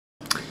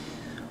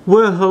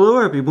Well, hello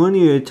everyone.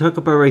 You talk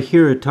about right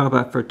here, talk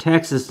about for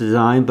taxes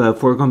design, but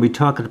if we're going to be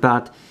talking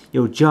about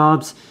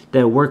jobs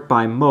that work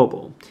by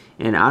mobile.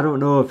 And I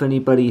don't know if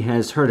anybody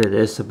has heard of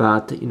this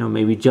about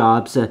maybe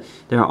jobs that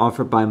are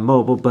offered by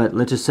mobile, but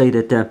let's just say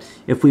that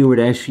if we were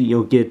to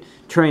actually get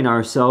train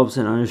ourselves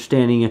in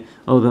understanding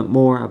a little bit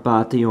more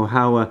about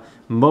how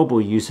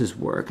mobile uses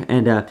work.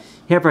 And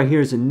have right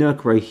here is a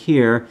Nook right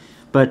here.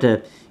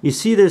 But you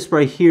see this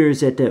right here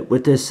is that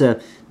with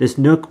this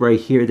Nook right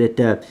here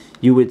that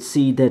you would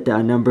see that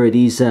a number of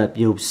these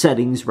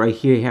settings right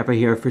here you have right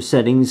here for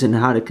settings and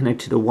how to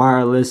connect to the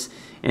wireless,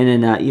 and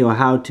then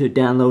how to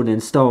download and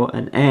install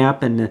an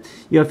app, and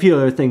a few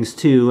other things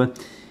too.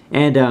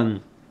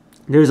 And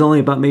there's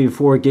only about maybe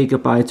 4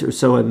 gigabytes or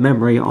so of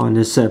memory on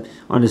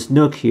this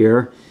Nook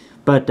here,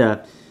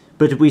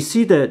 but we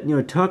see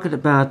that, talking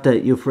about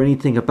that, for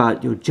anything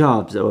about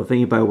jobs, though, if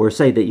anybody were to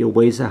say that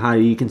ways of how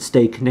you can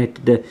stay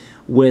connected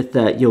with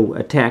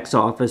a tax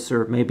office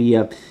or maybe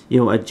a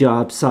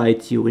job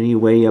site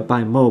anyway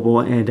by mobile,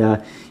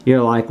 and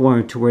you're like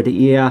wanting to where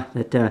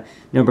that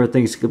number of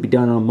things could be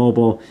done on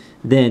mobile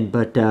then,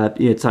 but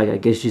it's like, I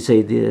guess you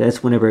say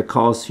that's whenever it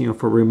calls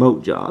for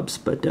remote jobs,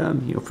 but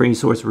for any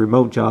sorts of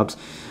remote jobs.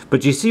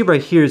 But you see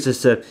right here is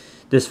this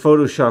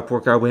Photoshop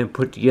work I went and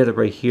put together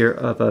right here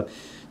of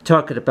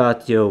talking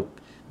about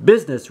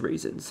business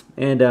reasons,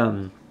 and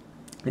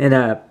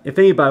if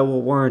anybody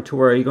will warrant to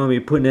where you're going to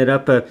be putting it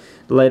up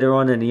later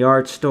on in the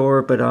art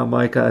store, but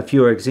like a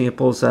few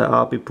examples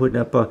I'll be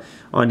putting up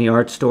on the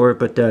art store,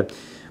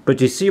 but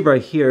you see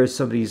right here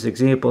some of these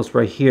examples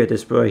right here.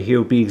 This right here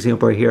will be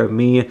example right here of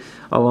me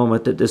along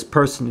with this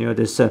person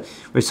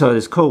we saw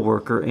this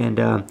co-worker.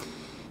 And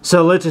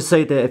so let's just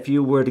say that if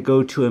you were to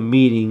go to a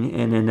meeting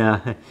and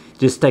then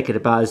just thinking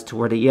about as to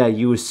where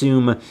you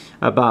assume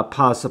about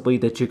possibly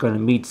that you're going to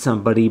meet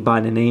somebody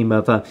by the name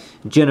of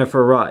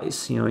Jennifer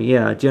Rice.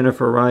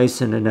 Jennifer Rice,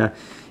 and then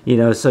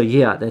so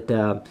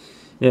that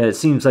it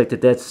seems like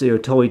that's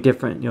totally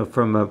different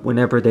from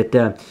whenever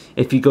that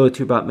if you go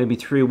through about maybe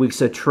 3 weeks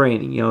of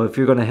training. If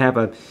you're going to have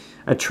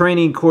a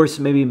training course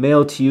maybe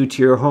mailed to you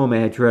to your home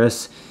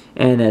address,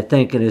 and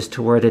thinking as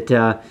to where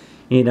that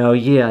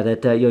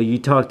you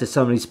talk to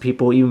some of these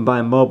people even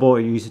by mobile, or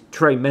you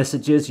trade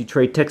messages, you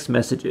trade text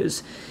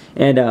messages.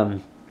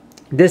 And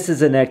this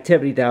is an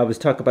activity that I was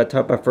talking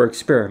about for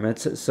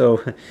experiments.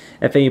 So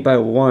if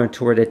anybody wanted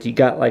to, that you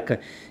got like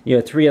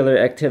 3 other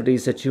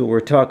activities that you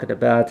were talking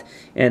about,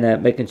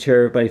 and making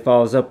sure everybody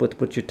follows up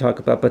with what you talk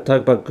about. But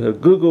talk about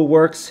Google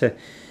Works.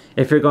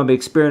 If you're going to be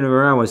experimenting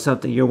around with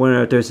something, you're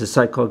wondering if there's a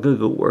site called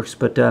Google Works.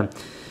 But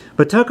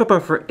talk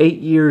about for 8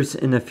 years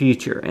in the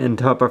future, and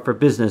talk about for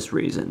business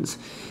reasons.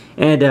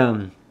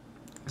 And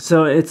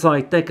so it's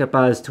like, think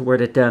about as to where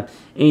that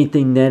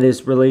anything that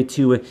is related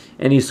to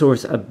any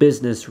source of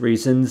business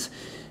reasons,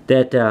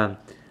 that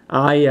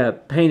I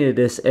painted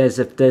this as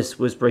if this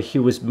was right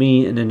here was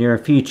me in the near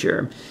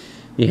future.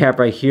 You have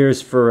right here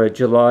is for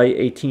July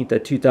 18th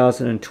of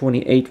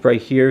 2028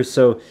 right here.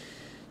 So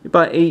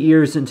about 8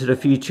 years into the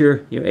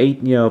future,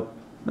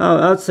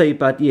 I'd say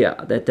about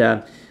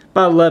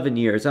about 11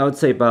 years. I would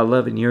say about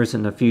 11 years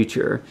in the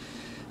future.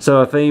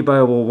 So if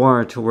anybody will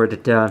warrant to where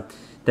that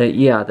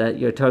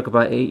you talk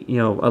about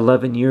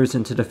 11 years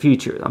into the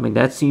future. I mean,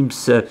 that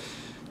seems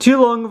too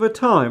long of a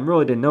time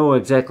really to know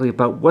exactly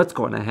about what's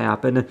going to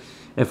happen.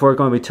 If we're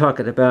going to be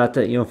talking about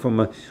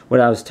from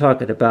what I was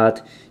talking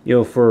about,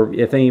 for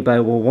if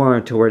anybody will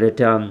warrant to where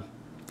that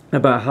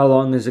about how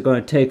long is it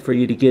going to take for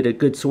you to get a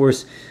good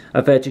source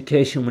of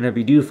education whenever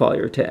you do file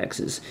your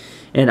taxes.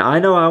 And I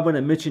know I want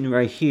to mention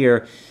right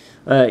here,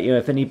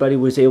 if anybody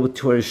was able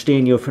to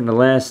understand, from the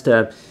last,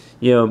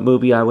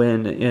 movie I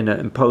went in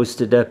and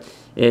posted,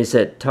 is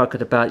that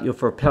talking about,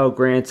 for Pell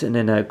Grants and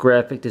then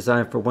graphic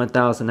design for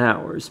 1,000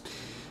 hours.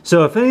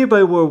 So if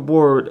anybody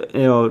were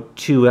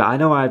to, I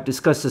know I've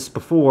discussed this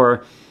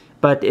before,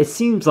 but it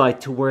seems like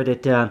to where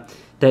that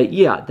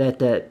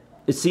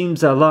it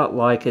seems a lot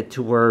like it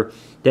to where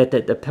that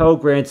the Pell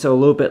Grants are a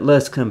little bit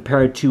less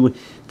compared to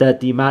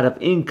the amount of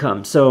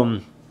income. So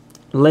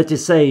let's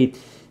just say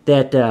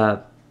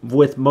that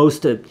with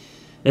most of,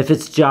 if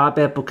it's job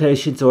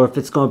applications, or if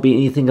it's going to be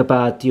anything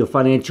about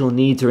financial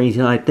needs or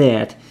anything like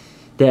that,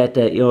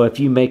 if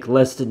you make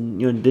less than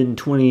than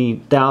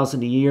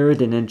 20,000 a year,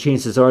 then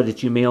chances are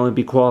that you may only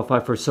be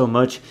qualified for so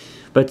much.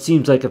 But it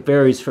seems like it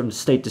varies from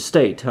state to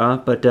state, huh?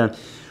 But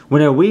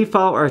whenever we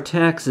file our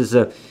taxes,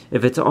 if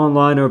it's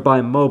online or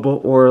by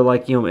mobile, or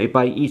like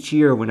by each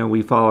year, whenever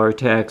we file our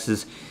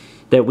taxes,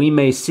 that we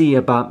may see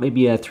about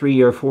maybe a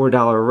 $3 or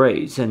 $4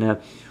 raise. And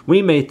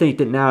we may think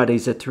that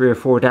nowadays that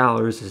 $3 or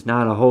 $4 is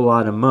not a whole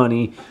lot of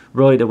money,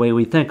 really, the way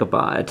we think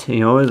about it.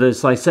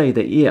 It's like say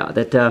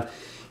that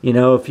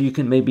if you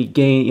can maybe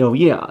gain,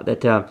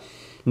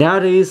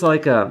 nowadays,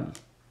 like spend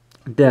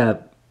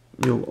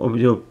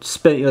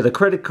the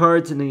credit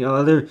cards and the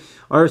other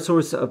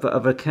source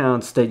of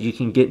accounts that you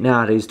can get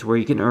nowadays, to where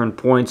you can earn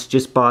points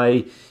just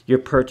by your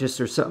purchase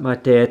or something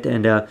like that.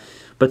 And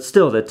but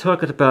still, they're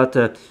talking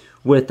about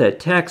with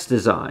tax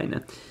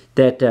design,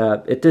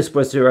 that if this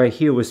was right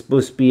here was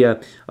supposed to be a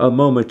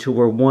moment to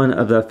where one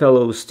of the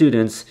fellow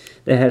students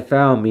that had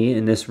found me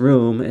in this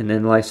room, and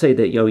then like say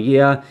that,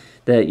 yeah,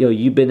 that,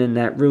 you've been in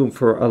that room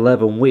for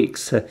 11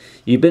 weeks.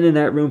 You've been in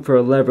that room for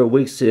 11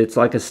 weeks. It's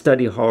like a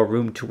study hall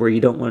room to where you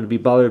don't want to be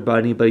bothered by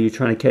anybody. You're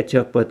trying to catch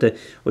up with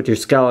your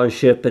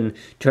scholarship and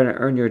trying to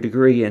earn your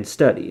degree and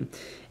study.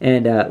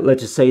 And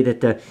let's just say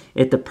that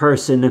if the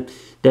person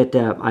that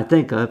I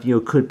think of,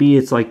 could be,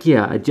 it's like,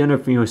 yeah, a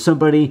Jennifer,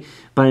 somebody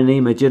by the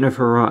name of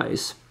Jennifer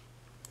Rice.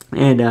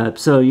 And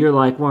so you're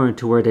like wondering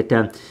to where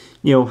that,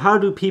 how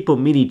do people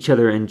meet each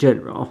other in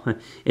general?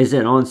 Is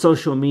it on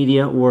social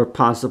media, or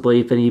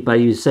possibly if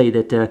anybody you say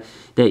that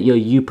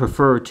you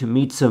prefer to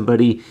meet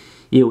somebody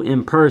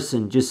in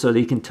person just so that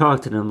you can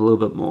talk to them a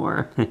little bit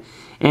more?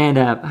 And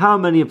how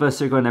many of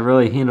us are going to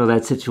really handle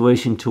that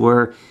situation to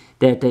where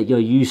that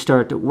you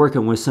start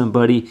working with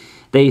somebody,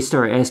 they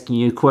start asking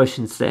you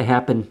questions that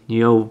happened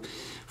 4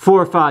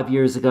 or 5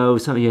 years ago,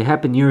 something that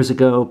happened years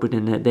ago, but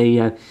then that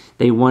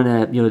they want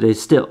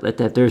to,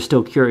 that they're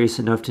still curious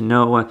enough to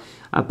know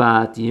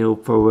about,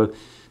 for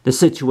the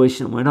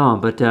situation that went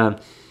on.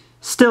 But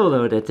still,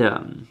 though,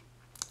 that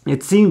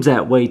it seems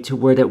that way to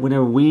where that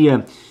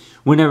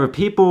whenever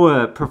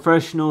people,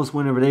 professionals,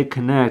 whenever they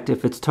connect,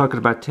 if it's talking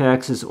about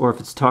taxes or if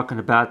it's talking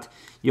about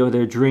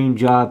their dream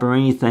job or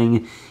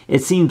anything,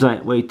 it seems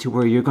that way to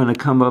where you're going to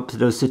come up to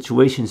those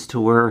situations to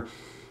where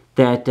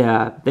that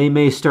they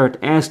may start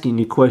asking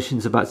you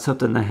questions about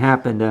something that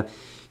happened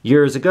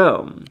years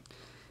ago.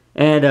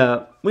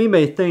 And we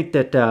may think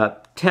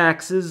that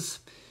taxes,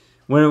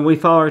 when we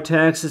file our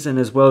taxes, and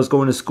as well as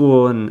going to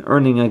school and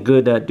earning a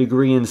good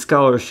degree and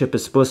scholarship,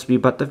 is supposed to be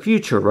about the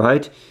future,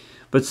 right?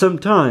 But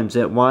sometimes,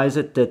 why is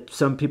it that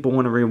some people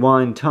want to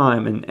rewind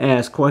time and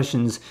ask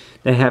questions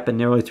that happened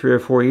nearly 3 or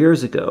 4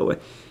 years ago?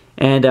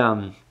 And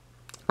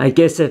I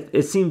guess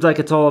it seems like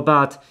it's all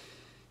about,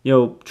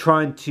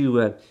 trying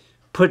to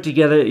put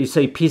together, you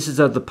say, pieces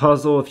of the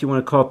puzzle, if you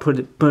want to call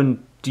it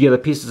putting together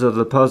pieces of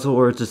the puzzle,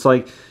 or it's just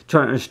like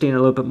trying to understand a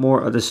little bit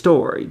more of the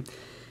story.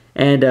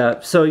 And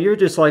so you're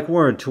just like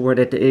worried to where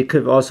that it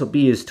could also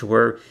be is to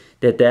where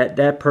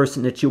that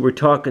person that you were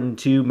talking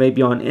to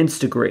maybe on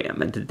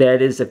Instagram, and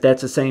that is, if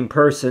that's the same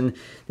person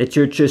that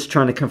you're just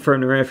trying to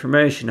confirm their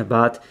information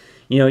about,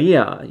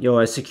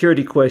 a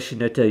security question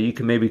that you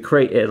can maybe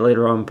create at a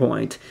later on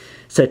point,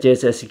 such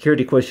as a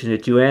security question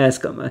that you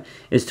ask them,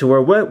 is to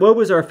where, what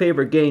was our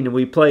favorite game that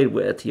we played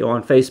with,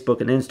 on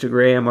Facebook and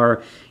Instagram,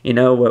 or,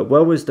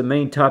 what was the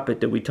main topic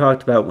that we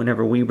talked about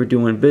whenever we were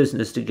doing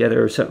business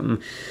together or something.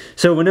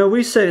 So whenever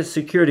we say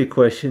security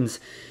questions,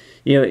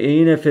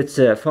 even if it's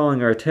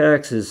filing our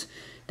taxes,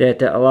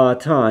 that a lot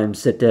of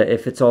times that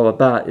if it's all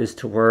about is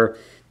to where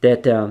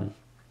that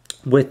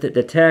with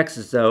the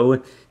taxes,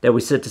 though, that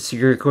we set the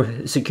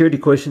security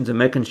questions and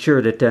making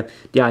sure that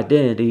the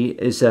identity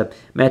is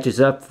matches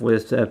up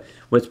with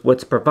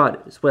what's provided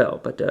as well.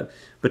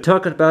 But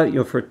talking about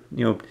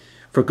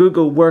for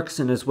Google Works,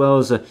 and as well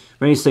as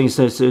many things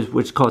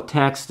which is called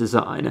tax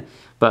design.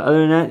 But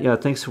other than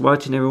that, thanks for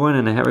watching, everyone,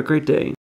 and have a great day.